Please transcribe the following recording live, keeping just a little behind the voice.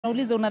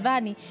Nauliza,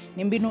 unadhani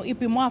ni mbinu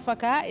ipi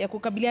mwafaka ya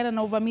kukabiliana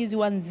na uvamizi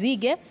wa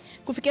nzige?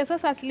 Kufikia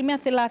sasa asilimia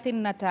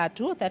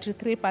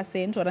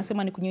 33%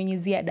 wanasema ni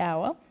kunyunyizia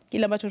dawa,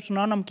 kile ambacho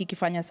tunaona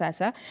mkikifanya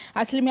sasa.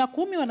 Asilimia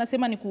 10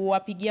 wanasema ni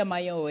kuwapigia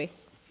mayowe.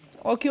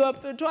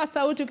 Ukiwatoa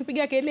sauti,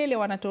 ukipiga kelele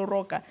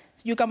wanatoroka.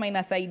 Sijui kama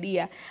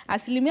inasaidia.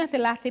 Asilimia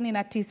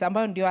 39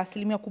 ambayo ndio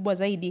asilimia kubwa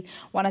zaidi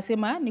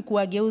wanasema ni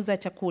kuwageuza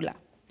chakula.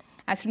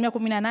 Asilimia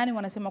 18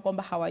 wanasema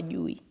kwamba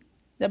hawajui.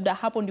 Labda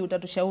hapo ndio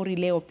utatushauri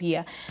leo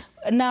pia.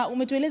 Na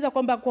umetueleza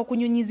kwamba kwa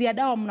kunyunyizia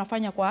dawa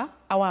mnafanya kwa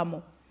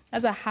awamu.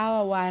 Sasa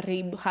hawa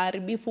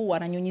waharibifu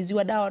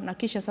wananyunyiziwa dawa na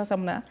kisha sasa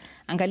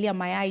mnaangalia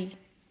mayai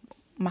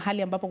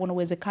mahali ambapo kuna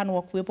uwezekano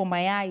wa kuwepo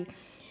mayai.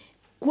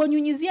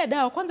 Kunyunyizia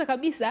dawa, kwanza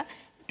kabisa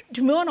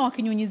tumeona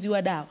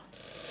wakinyunyiziwa dawa.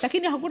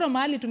 Lakini hakuna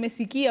mahali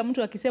tumesikia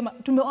mtu akisema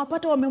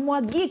tumewapata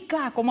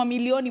wamemwagika kwa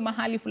mamilioni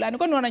mahali fulani.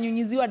 Kwani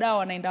wananyunyiziwa dawa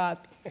wanaenda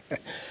wapi?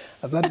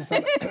 Asante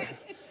sana.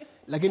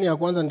 Lakini ya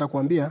kwanza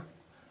nitakwambia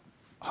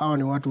hawa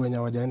ni watu wenye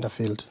hawajaenda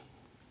field.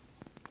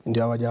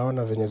 Ndio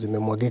hawajaona venye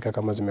zimemwagika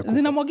kama zimekufa.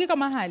 Zinamwagika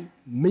mahali?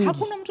 Mingi.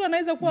 Hakuna mtu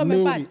anaweza kuwa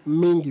amepata.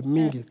 Mingi.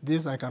 Yeah.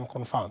 This I can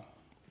confirm.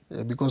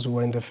 Because we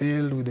were in the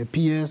field with the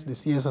PS, the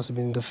CS has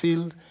been in the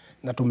field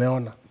na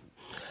tumeona.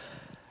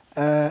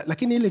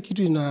 Lakini ile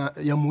kitu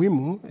ya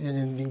muhimu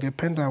yenye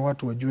ningependa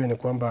watu wajue ni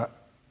kwamba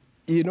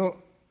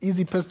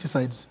hizi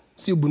pesticides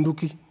si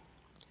bunduki.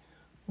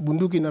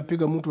 Bunduki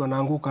inapiga mtu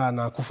anaanguka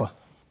anakufa.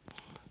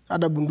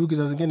 Hata bunduki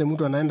za zingine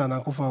mtu anaenda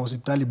anakufa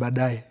hospitali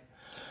baadaye.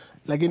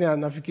 Lakini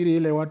nafikiri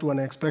ile watu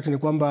wana expect ni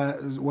kwamba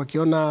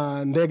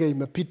wakiona ndege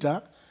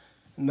imepita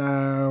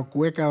na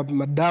kuweka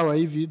madawa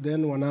hivi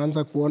then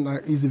wanaanza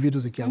kuona hizi vitu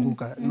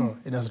zikianguka. No,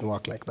 it doesn't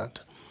work like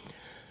that.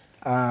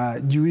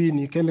 Juu hii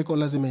ni chemical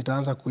lazima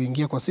itaanza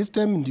kuingia kwa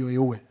system ndio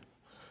iue.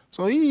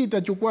 So hii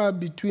itachukua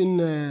between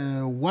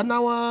 1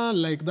 hour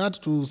like that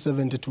to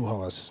 72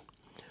 hours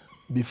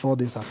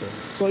before this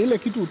happens. So ile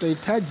kitu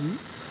utahitaji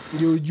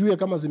ndio ujue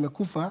kama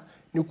zimekufa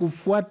ni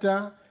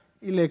kufuata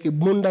ile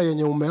kibunda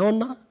yenye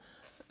umeona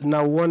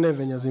na uone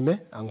venye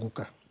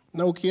zimeanguka.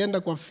 Na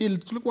ukienda kwa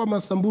field, tulikuwa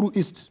Masamburu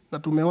East na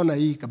tumeona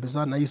hii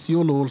kabisa na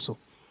Isiolo also.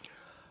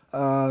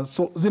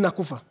 So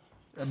zinakufa.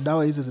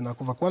 Dawa hizi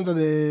zinakufa. Kwanza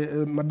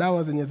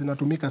madawa zenye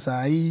zinatumika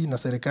saa hii na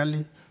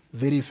serikali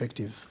very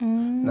effective.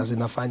 Na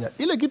zinafanya.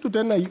 Ile kitu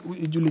tena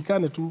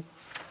ijulikane tu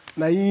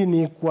na hii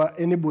ni kwa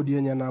anybody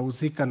yenye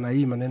anahusika na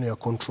hii maneno ya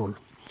control.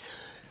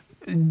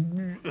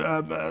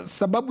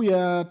 Sababu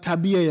ya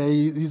tabia ya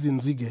hizi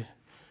nzige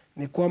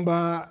ni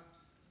kwamba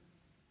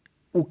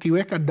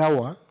ukiweka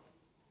dawa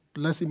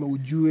lazima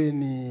ujue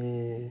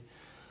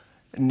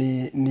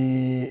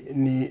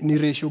ni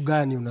ratio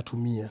gani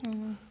unatumia.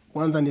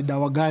 Kwanza ni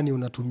dawa gani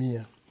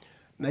unatumia.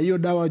 Na hiyo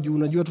dawa juu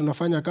unajua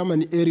tunafanya kama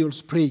ni aerial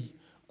spray.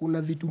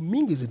 Kuna vitu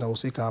mingi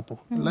zinahusika hapo.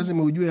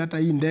 Lazima ujue hata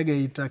hii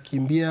ndege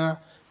itakimbia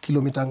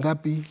kilomita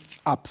ngapi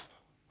up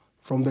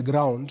from the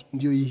ground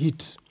ndio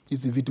hit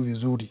hizi vitu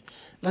vizuri.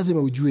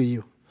 Lazima ujue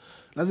hiyo.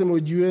 Lazima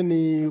ujue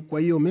ni kwa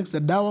hiyo mix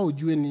dawa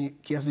ujue ni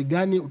kiasi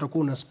gani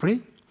utakuwa una spray.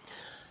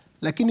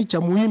 Lakini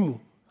cha muhimu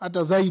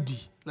hata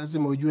zaidi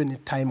lazima ujue ni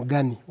time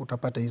gani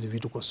utapata hizi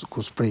vitu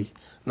kuspray.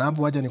 Na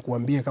hapo wacha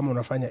nikuambie kama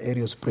unafanya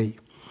aerial spray.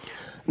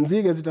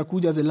 Nzige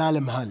zitakuja zilale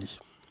mahali.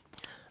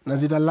 Na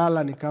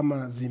zitalala ni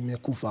kama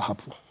zimekufa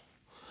hapo.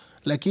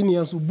 Lakini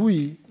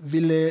asubuhi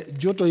vile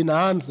joto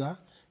inaanza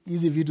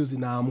hizi vitu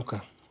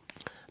zinaamka.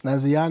 Na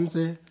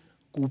zianze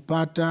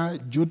kupata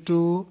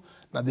joto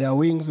na their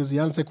wings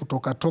zianze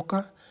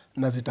kutoka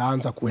na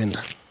zitaanza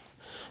kuenda.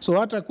 So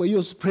hata kwa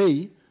hiyo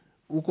spray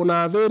uko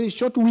na very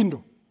short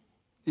window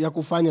ya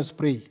kufanya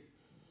spray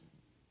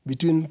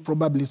between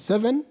probably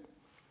 7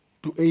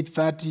 to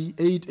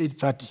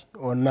 8:30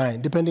 or 9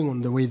 depending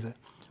on the weather.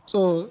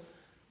 So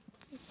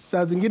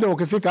saa zingine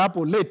ukifika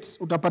hapo late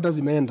utapata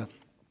zimeenda.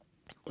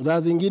 Saa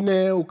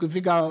zingine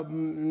ukifika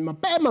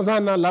mapema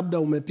sana labda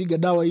umepiga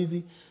dawa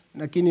hizi,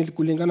 lakini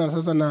kulingana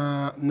sasa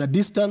na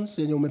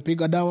distance yenye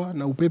umepiga dawa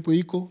na upepo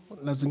iko,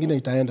 la zingine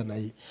itaenda na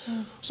hii.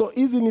 So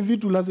hizi ni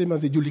vitu lazima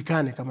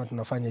zijulikane kama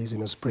tunafanya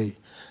hizi spray.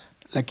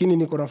 Lakini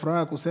niko na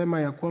furaha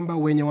kusema ya kwamba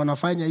wenye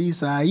wanafanya hii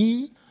saa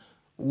hii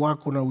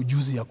wako na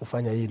ujuzi ya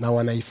kufanya hii na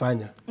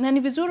wanaifanya. Na ni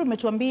vizuri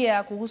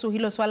umetuambia kuhusu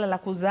hilo swala la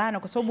kuzaana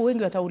kwa sababu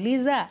wengi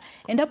watauliza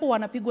endapo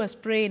wanapigwa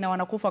spray na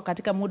wanakufa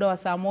katika muda wa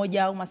saa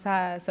 1 au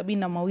masaa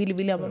 72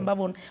 vile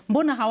ambavyo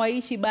mbona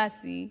hawaishi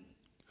basi?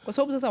 Kwa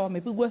sababu sasa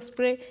wamepigwa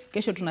spray,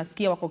 kesho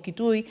tunasikia wako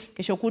Kitui,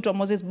 kesho kutwa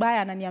Moses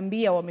Baya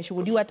ananiambia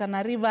wameshuhudiwa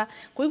Tana River.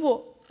 Kwa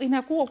hivyo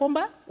inakuwa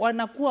kwamba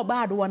wanakuwa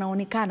bado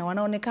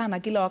wanaonekana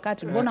kila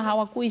wakati. Mbona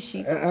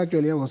hawakuishi?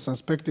 Actually I was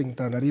suspecting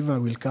Tana River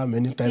will come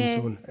anytime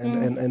soon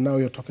and now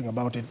you're talking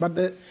about it. But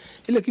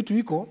ile kitu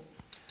iko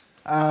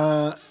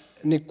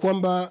ni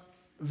kwamba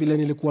vile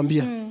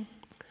nilikuambia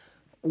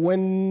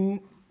when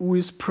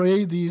we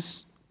spray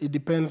this it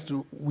depends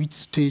to which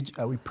stage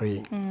are we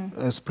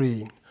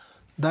spraying.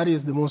 That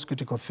is the most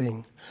critical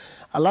thing.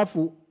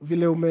 Alafu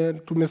vile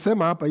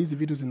tumesema hapa hizi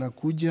vitu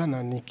zinakuja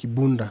na ni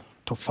kibunda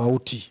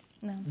tofauti.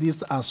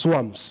 These are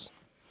swarms.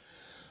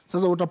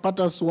 Sasa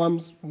utapata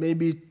swarms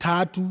maybe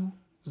 3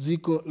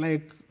 ziko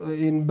like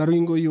in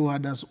Baringo you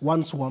had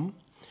one swarm,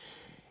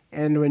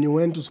 and when you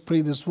went to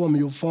spray the swarm,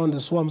 you found the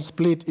swarm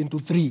split into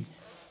 3.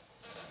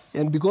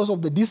 And because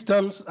of the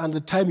distance and the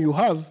time you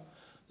have,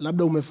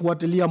 labda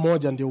umefuatilia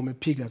moja ndio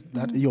umepiga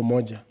hiyo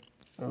moja.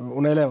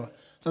 Unaelewa?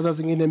 Sasa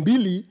zingine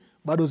 2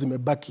 bado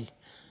zimebaki.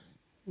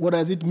 What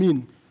does it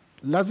mean?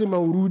 Lazima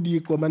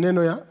urudie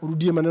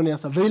maneno ya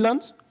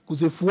surveillance,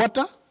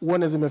 kuzifuata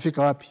uone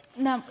zimefika wapi.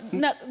 Na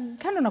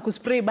kando na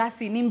kuspray,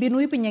 basi ni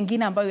mbinu ipi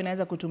nyingine ambayo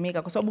inaweza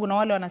kutumika? Kwa sababu kuna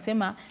wale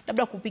wanasema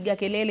labda kupiga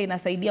kelele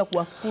inasaidia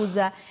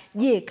kuwafukuza.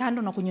 Je,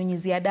 kando na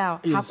kunyunyizia dawa,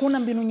 hakuna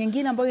mbinu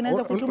nyingine ambayo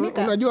inaweza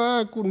kutumika?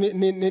 Unajua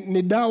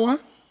ni dawa,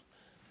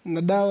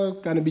 na dawa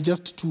can be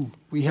just 2.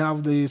 We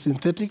have the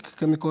synthetic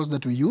chemicals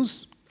that we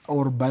use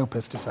or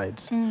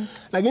biopesticides.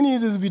 Lakini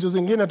hizi vitu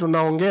zingine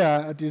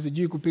tunaongea ati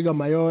sijui kupiga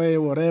mayoe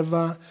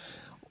whatever.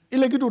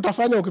 Ile kitu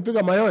utafanya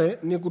ukipiga mayoe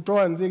ni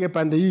kutoa nzige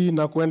pande hii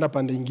na kuenda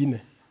pande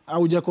nyingine.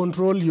 Au ja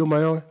control hiyo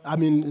mayoe,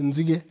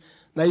 nzige.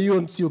 Na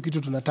hiyo sio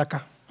kitu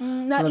tunataka.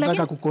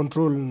 Tunataka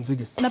kucontrol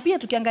nzige. Na pia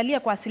tukiangalia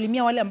kwa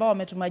asilimia wale ambao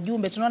wametuma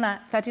jumbe, tunaona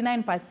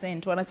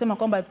 39% wanasema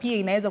kwamba pia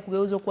inaweza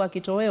kugeuzwa kuwa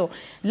kitoweo.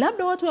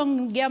 Labda watu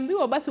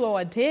wangeambiwa basi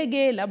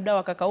wawatege, labda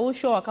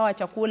wakakaushwa wakawa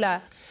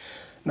chakula.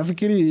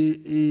 Nafikiri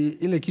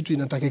ile kitu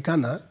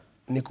inatakikana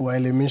ni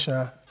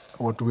kuwaelimisha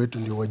watu wetu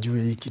ndio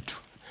wajue hii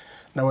kitu.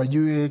 Na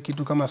wajue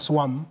kitu kama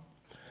swarm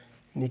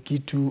ni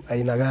kitu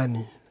aina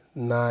gani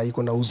na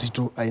iko na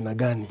uzito aina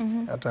gani.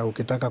 Hata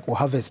ukitaka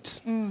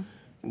kuharvest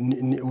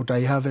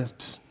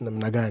utai-harvest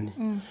namna gani.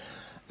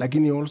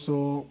 Lakini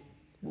also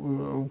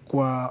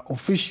kwa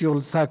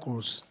official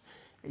circles,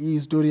 hii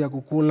story ya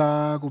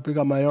kukula,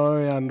 kupiga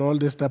mayowe and all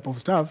this type of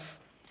stuff,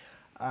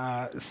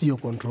 sio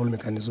control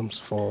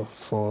mechanisms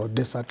for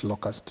desert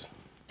locust.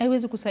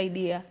 Haiwezi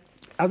kusaidia.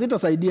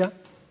 Hazitasaidia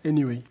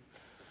anyway.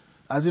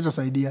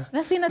 Hazitasaidia.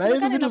 Na si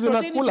inasemekana na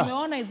protein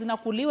tumeona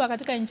zinakuliwa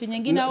katika nchi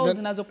nyingine au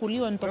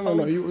zinazokuliwa ni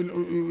tofauti.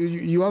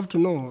 You have to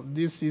know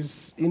this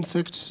is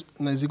insect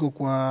na ziko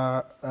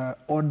kwa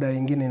order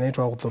nyingine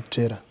inaitwa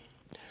authoritative.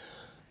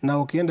 Na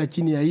ukienda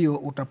chini ya hiyo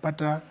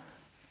utapata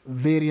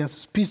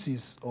various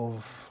species of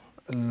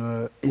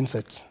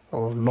insects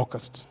or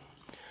locusts.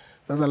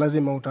 Sasa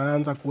lazima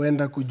utaanza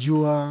kuenda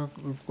kujua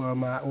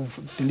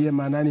ufutilie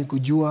maanani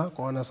kujua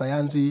kwa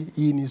wanasayansi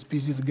hii ni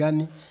species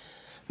gani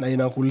na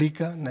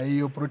inakulika na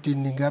hiyo protein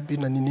ni ngapi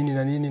na nini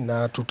na nini,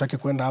 na tutaki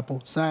kwenda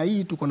hapo. Saa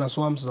hii tuko na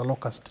swarms za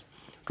locust.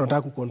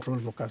 Tunataka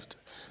kucontrol locust.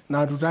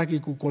 Na tutaki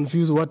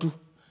kuconfuse watu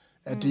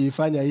ati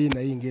fanya hii na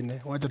hii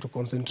ingine. Wacha tu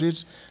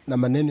concentrate na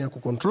maneno ya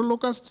kucontrol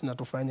locust na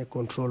tufanye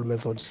control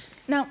methods.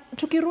 Na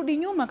tukirudi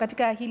nyuma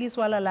katika hili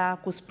swala la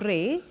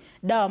kuspray,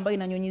 dawa ambayo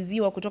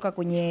inanyunyiziwa kutoka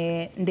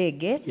kwenye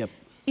ndege,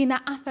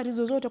 ina athari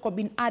zozote kwa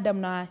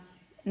binadamu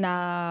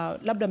na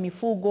labda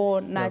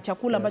mifugo na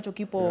chakula ambacho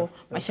kipo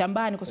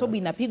mashambani, kwa sababu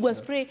inapigwa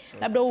spray,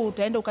 labda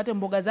utaenda ukate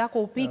mboga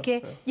zako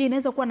upike. Je,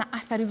 inaweza kuwa na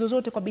athari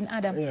zozote kwa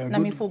binadamu na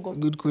mifugo?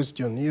 Good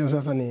question. Hiyo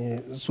sasa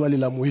ni swali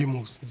la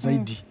muhimu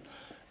zaidi.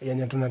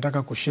 Yenye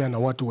tunataka kushare na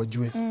watu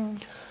wajue.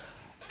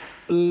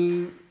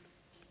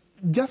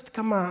 Just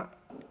kama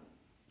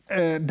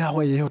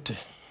dawa yeyote,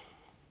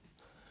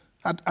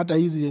 hata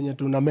hizi yenye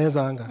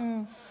tunameza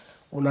anga,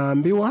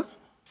 unaambiwa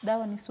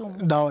dawa ni sumu.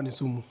 Dawa ni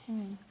sumu.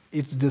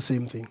 It's the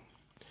same thing.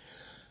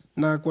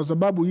 Na kwa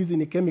sababu hizi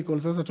ni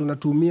chemicals sasa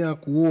tunatumia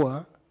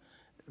kuua,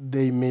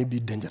 they may be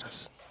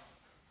dangerous.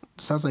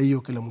 Sasa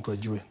hiyo kila mtu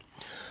ajue.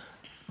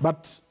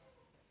 But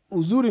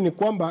uzuri ni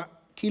kwamba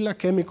kila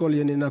chemical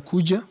yenye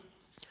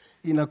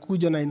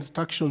inakuja na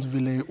instructions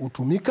vile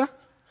utumika,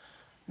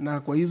 na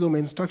kwa hizo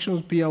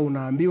instructions pia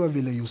unaambiwa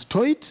vile you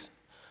store it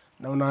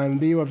na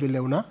unaambiwa vile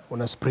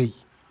una spray.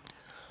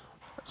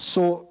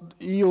 So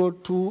hiyo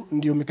tu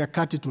ndio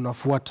mikakati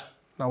tunafuata.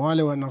 Na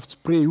wale wana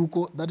spray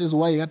huko, that is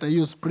why hata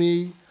hiyo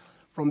spray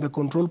from the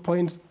control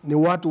points ni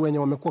watu wenye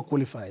wamekuwa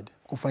qualified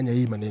kufanya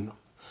hii maneno.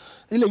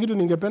 Ile kitu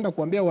ningependa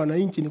kuambia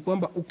wananchi ni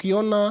kwamba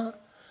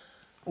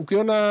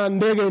ukiona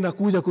ndege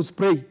inakuja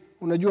kuspray,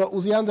 unajua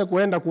usianze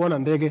kuenda kuona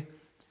ndege.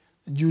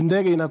 Juu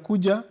ndege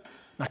inakuja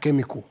na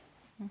chemical.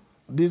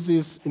 This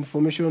is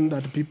information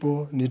that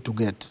people need to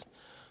get.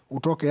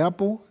 Utoke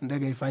hapo,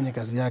 ndege ifanye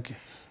kazi yake.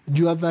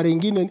 Juu athari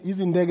nyingine,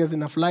 hizi ndege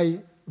zina fly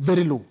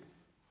very low.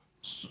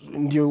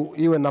 Ndio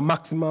iwe na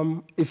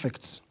maximum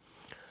effects.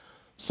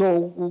 So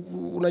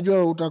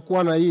unajua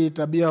utakuwa na hii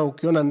tabia,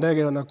 ukiona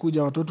ndege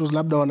wanakuja, watoto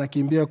labda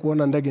wanakimbia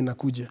kuona ndege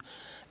inakuja.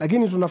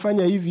 Lakini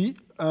tunafanya hivi,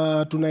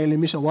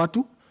 tunaelimisha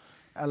watu.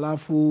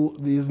 Alafu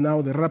there is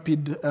now the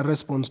rapid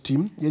response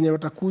team yenye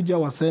watakuja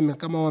waseme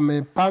kama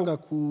wamepanga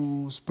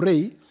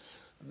kuspray,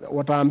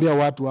 wataambia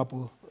watu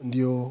hapo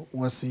ndio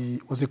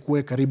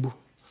wasikue karibu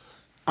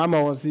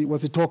ama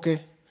wasitoke.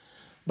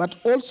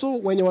 But also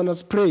wenye wana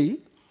spray,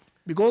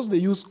 because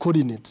they use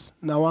coordinates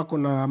na wako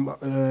na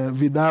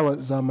vidawa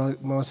za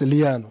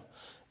mawasiliano,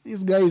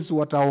 these guys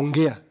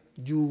wataongea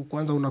juu.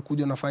 Kwanza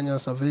unakuja unafanya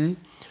survey,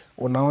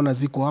 unaona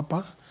ziko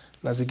hapa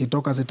na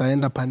zikitoka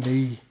zitaenda pande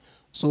hii.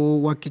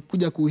 So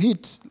wakikuja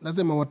kuhit,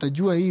 lazima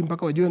watajua hii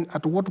mpaka wajue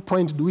at what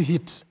point do we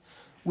hit.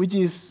 which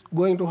is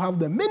going to have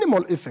the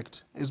minimal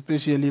effect,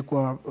 especially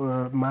kwa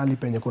mahali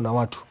penye kuna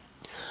watu.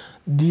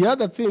 The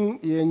other thing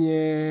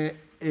yenye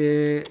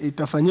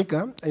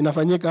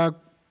inafanyika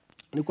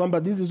ni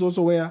kwamba this is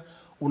also where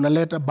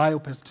unaleta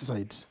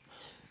biopesticides,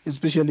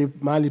 especially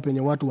mahali penye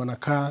watu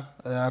wanakaa,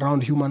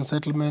 around human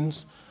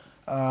settlements,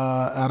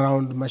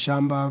 around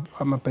mashamba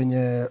ama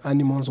penye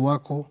animals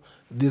wako.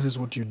 This is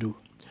what you do.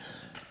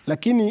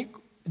 Lakini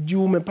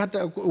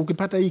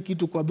ukipata hii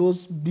kitu kwa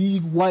those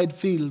big wide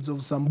fields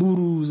of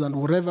Samburus and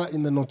wherever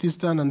in the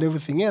northeastern and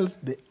everything else,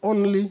 the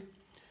only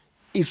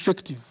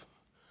effective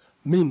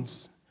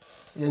means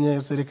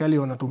yenye serikali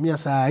wanatumia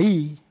saa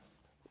hii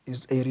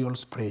is aerial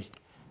spray,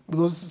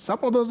 because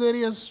some of those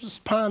areas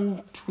span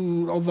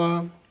to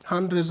over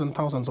hundreds and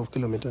thousands of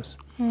kilometers.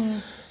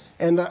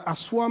 And a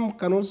swarm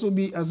can also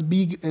be as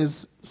big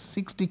as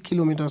 60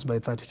 kilometers by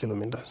 30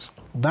 kilometers.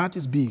 That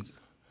is big.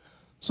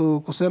 So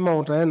kusema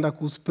utaenda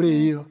kuspray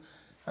hiyo,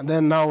 and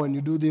then now when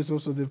you do this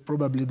also,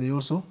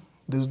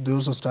 they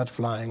also start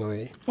flying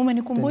away.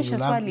 Umenikumbusha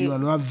swali. You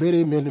will have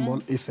very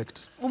minimal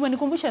effects.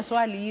 Umenikumbusha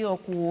swali hiyo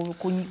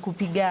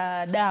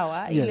kupiga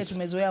dawa ile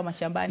tumezoea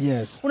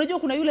mashambani. Unajua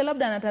kuna yule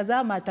labda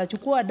anatazama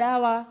atachukua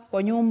dawa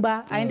kwa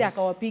nyumba, aende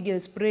akawapige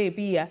spray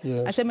pia.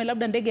 Aseme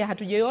labda ndege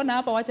hatujaiona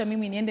hapa, wacha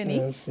mimi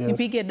niende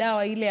nipige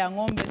dawa ile ya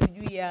ng'ombe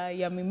sijui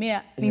ya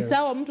mimea. Ni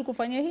sawa mtu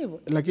kufanya hivyo?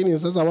 Lakini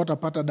sasa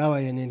watapata dawa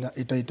yenye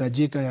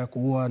itahitajika ya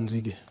kuua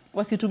nzige.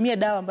 Wasitumie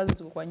dawa ambazo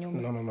ziko kwa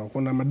nyumba. No.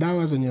 Kuna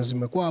madawa zenye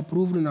zimekuwa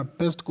approved na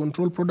Pest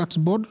Control Products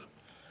Board.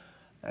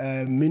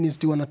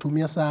 Ministry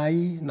wanatumia saa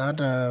hii, na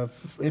hata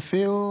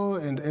FAO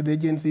and other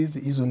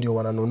agencies hizo ndio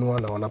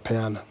wananunua na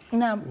wanapeana.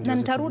 Na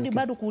nitarudi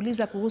bado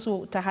kuuliza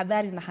kuhusu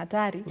tahadhari na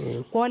hatari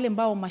kwa wale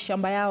ambao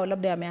mashamba yao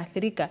labda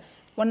yameathirika.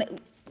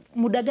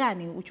 Muda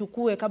gani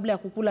uchukue kabla ya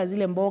kukula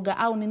zile mboga,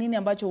 au ni nini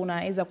ambacho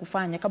unaweza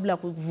kufanya kabla ya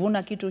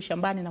kuvuna kitu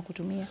shambani na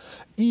kutumia?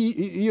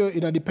 Hiyo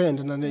ina depend,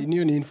 na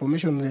hiyo ni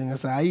information yenye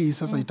saa hii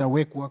sasa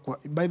itawekwa kwa.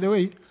 By the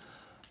way,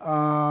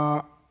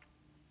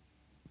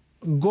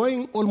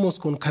 going almost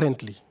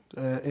concurrently,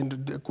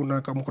 and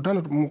kuna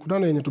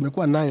mkutano yenye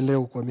tumekuwa naye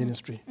leo kwa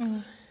ministry,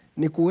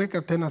 ni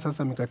kuweka tena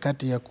sasa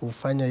mikakati ya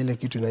kufanya ile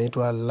kitu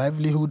inaitwa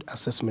livelihood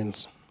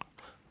assessments.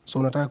 So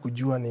unataka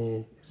kujua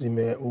ni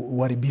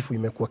uharibifu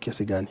imekuwa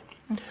kiasi gani.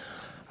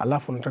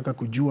 Alafu unataka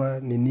kujua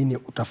ni nini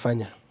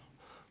utafanya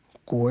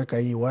kuweka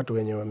hii watu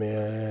wenye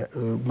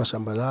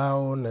mashamba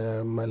lao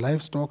na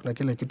livestock na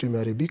kila kitu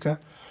imeharibika.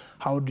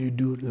 How do you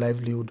do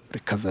livelihood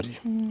recovery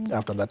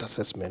after that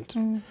assessment?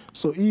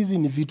 So hizi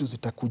ni vitu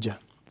zitakuja,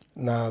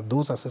 na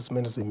those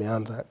assessments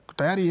zimeanza.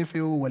 Tayari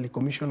FAO wali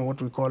commission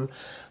what we call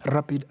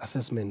rapid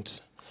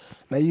assessment,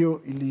 na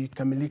hiyo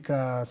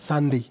ilikamilika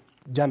Sunday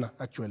jana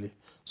actually.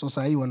 So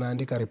saa hii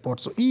wanaandika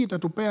report. So hii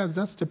itatupea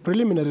just a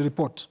preliminary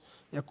report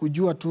ya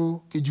kujua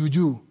tu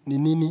kijuju ni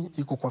nini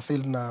iko kwa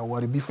field na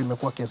uharibifu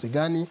imekuwa kiasi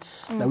gani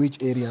na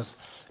which areas.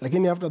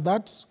 Lakini after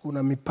that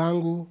kuna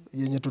mipango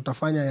yenye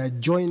tutafanya ya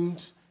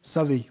joint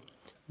survey,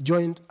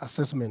 joint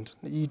assessment.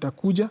 Hii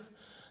itakuja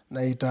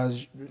na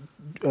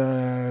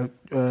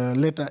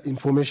leta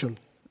information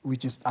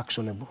which is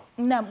actionable.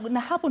 Na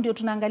hapo ndio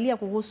tunaangalia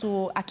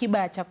kuhusu akiba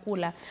ya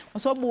chakula,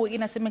 kwa sababu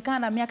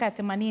inasemekana miaka ya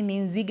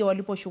 80 nzige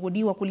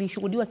waliposhuhudiwa,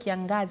 kulishuhudiwa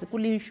kiangazi,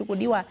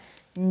 kulishuhudiwa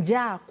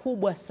njaa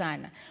kubwa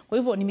sana. Kwa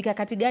hivyo ni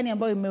mikakati gani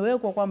ambayo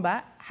imewekwa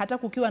kwamba hata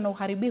kukiwa na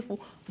uharibifu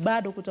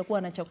bado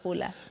kutakuwa na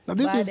chakula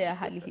baada ya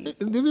hali hii?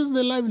 This is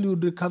the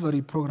livelihood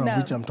recovery program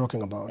which I'm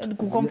talking about.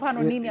 Kwa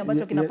mfano nini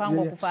ambacho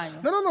kinapangwa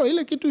kufanywa? No,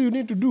 ile kitu you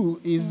need to do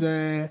is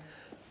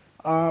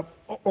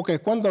okay,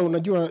 kwanza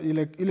unajua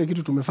ile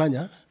kitu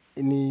tumefanya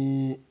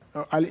ni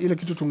ile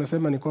kitu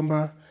tumesema ni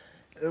kwamba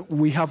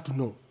we have to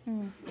know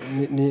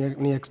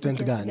ni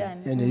extent gani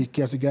yenye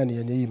kiasi gani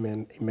yenye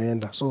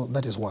imeenda. So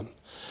that is one.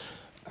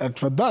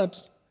 For that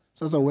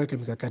sasa uweke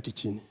mikakati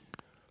chini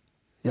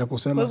ya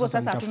kusema sasa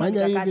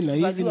nitafanya hivi na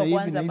hivi na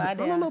hivi na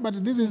hivi. No,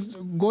 but this is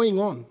going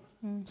on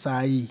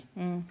saa hii.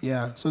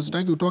 So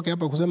sitaki utoke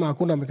hapa kusema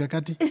hakuna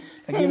mikakati,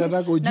 lakini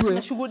nataka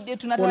ujue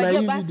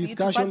tunatarajia basi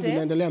discussions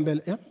zinaendelea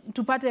mbele.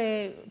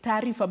 Tupate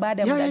taarifa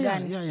baada ya muda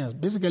gani?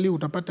 Basically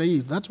utapata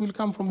hii, that will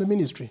come from the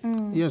ministry.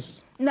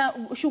 Na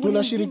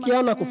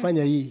tunashirikiana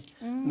kufanya hii,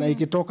 na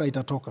ikitoka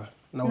itatoka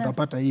na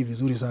utapata hii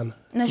vizuri sana.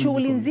 Na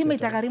shughuli nzima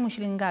itagharimu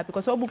shilingi ngapi?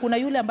 Kwa sababu kuna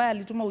yule ambaye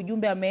alituma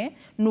ujumbe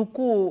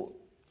amenukuu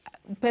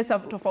pesa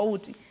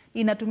tofauti.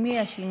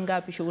 Inatumia shilingi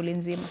ngapi shughuli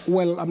nzima?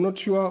 Well, I'm not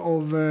sure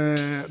of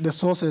the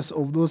sources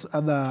of those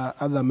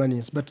other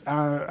monies, but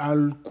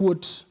I'll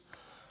quote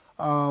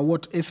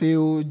what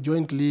FAO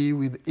jointly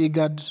with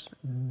IGAD,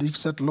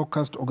 Desert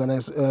Locust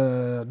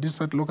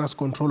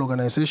Control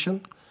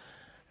Organization,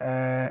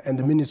 and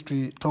the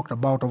ministry talked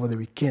about over the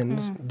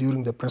weekend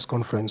during the press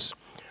conference.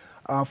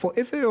 For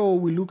FAO,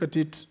 we look at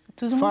it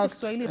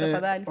first.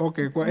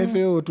 Okay, kwa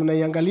FAO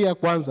tunaiangalia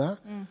kwanza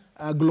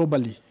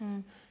globally.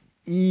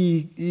 Hii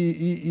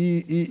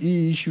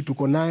issue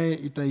tuko naye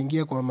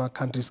itaingia kwa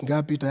countries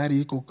ngapi,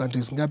 tayari iko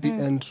countries ngapi,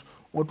 and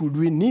what would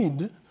we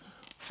need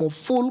for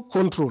full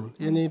control,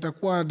 yenye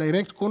itakuwa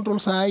direct control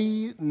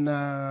sahi na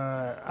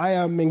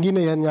haya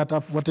mengine yenye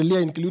atafuatilia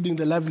including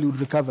the livelihood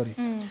recovery.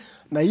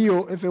 Na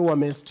hiyo FAO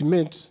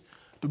wameestimate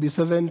to be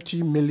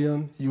 $70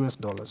 million.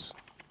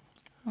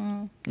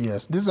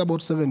 Yes, this is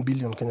about 7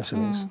 billion Kenya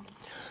shillings.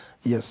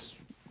 Yes,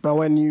 but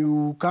when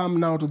you come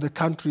now to the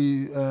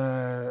country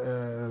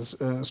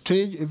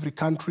stage, every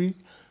country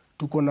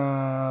tuko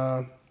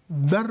na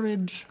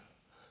varied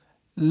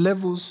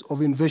levels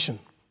of invasion.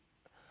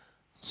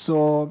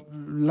 So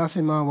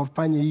lazima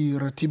wafanye hii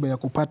ratiba ya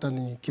kupata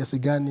ni kiasi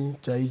gani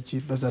cha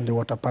hichi pesa ndio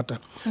watapata.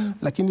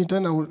 Lakini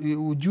tena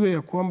ujue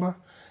ya kwamba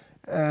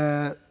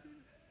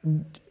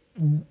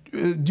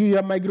due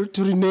ya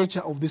migratory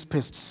nature of these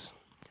pests,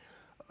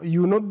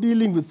 you're not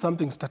dealing with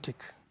something static.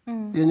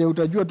 Yenye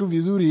utajua tu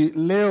vizuri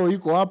leo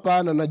iko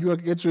hapa na najua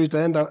kesho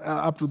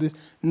itaenda up to this.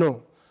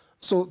 No.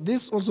 So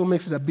this also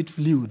makes it a bit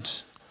fluid.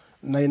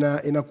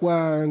 Na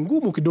inakuwa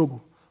ngumu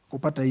kidogo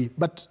kupata hii.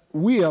 But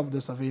we have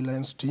the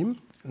surveillance team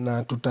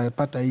na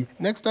tutapata hii.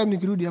 Next time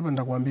nikirudi hapa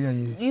nitakwambia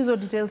hii. Hizo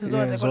details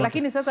zote.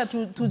 Lakini sasa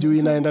juu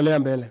inaendelea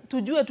mbele.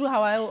 Tujue tu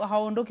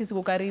hawaondoki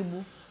siku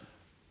karibu.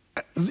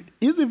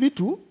 Hizi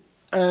vitu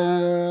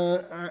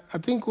I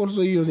think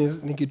also hiyo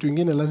ni kitu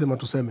kingine lazima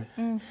tuseme.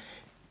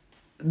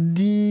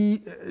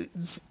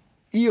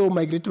 Hiyo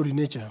migratory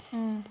nature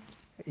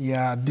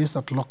ya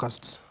desert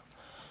locusts.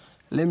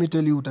 Let me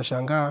tell you,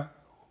 utashangaa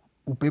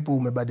upepo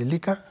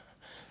umebadilika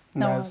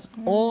na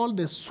all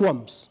the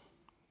swamps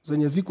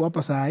zenye ziko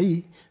hapa saa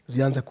hii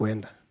zianze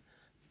kuenda.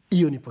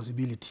 Hiyo ni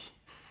possibility.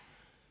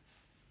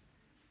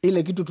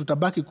 Ile kitu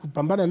tutabaki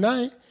kupambana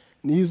naye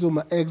ni hizo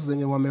ma-eggs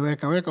zenye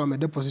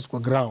wamedeposit kwa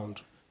ground.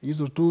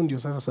 Hizo tu ndio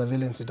sasa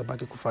surveillance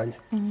itabaki kufanya.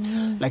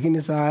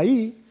 Lakini saa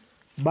hii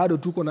bado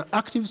tuko na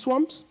active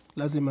swamps,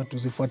 lazima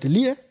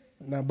tuzifuatilie,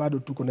 na bado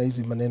tuko na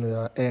hizi maneno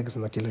ya eggs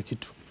na kila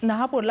kitu. Na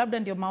hapo labda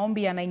ndio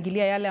maombi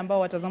yanaingilia yale ambao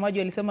watazamaji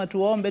walisema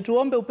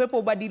tuombe upepo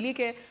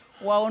ubadilike,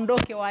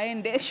 waondoke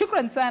waende.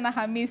 Shukran sana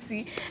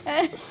Hamisi.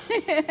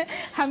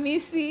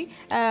 Hamisi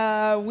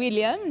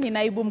William ni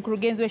naibu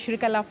mkurugenzi wa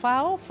shirika la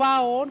FAO.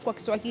 FAO kwa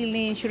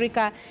Kiswahili ni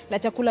shirika la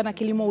chakula na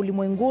kilimo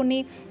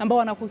ulimwenguni, ambao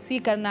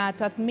wanahusika na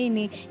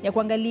tathmini ya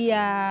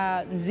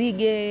kuangalia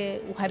nzige,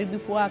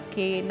 uharibifu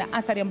wake na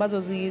athari ambazo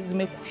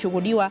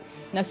zimeshuhudiwa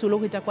na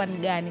suluhu itakuwa ni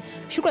gani.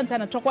 Shukran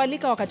sana.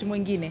 Tutakualika wakati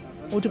mwingine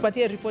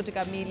utupatie ripoti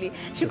kamili.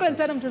 Shukran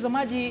sana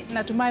mtazamaji,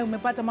 natumai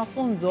umepata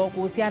mafunzo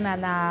kuhusiana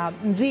na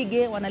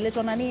nzige,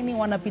 wanaletwa na nini,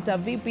 wanapita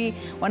vipi,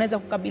 wanaweza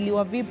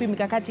kukabiliwa vipi,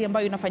 mikakati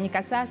ambayo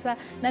inafanyika sasa,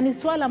 na ni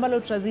swala ambalo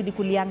tutazidi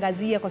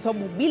kuliangazia kwa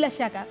sababu bila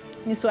shaka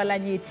ni swala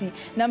nyeti.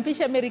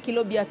 Nampisha Mary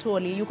Kilobi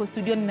Atoli yuko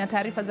studioni na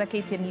taarifa za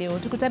KTN leo.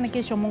 Tukutane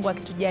kesho Mungu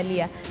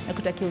akitujalia, na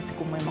kutakia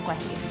usiku mwema. Kwa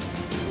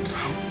heri.